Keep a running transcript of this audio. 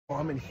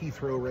I'm in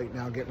Heathrow right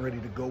now, getting ready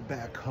to go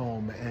back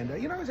home. And,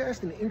 I was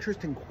asked an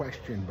interesting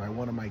question by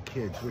one of my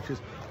kids, which is,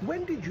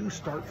 when did you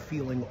start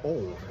feeling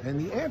old? And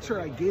the answer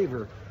I gave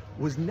her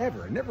was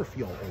never. I never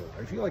feel old.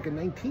 I feel like a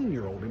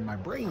 19-year-old in my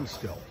brain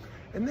still.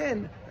 And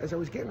then, as I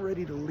was getting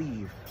ready to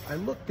leave, I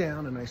looked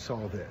down and I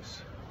saw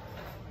this.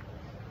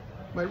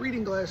 My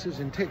reading glasses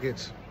and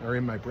tickets are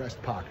in my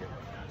breast pocket.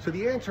 So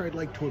the answer I'd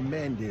like to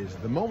amend is,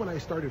 the moment I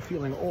started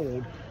feeling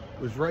old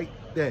was right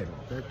then.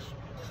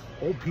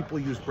 Old people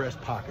use breast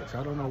pockets.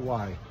 I don't know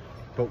why,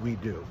 but we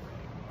do.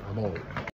 I'm old.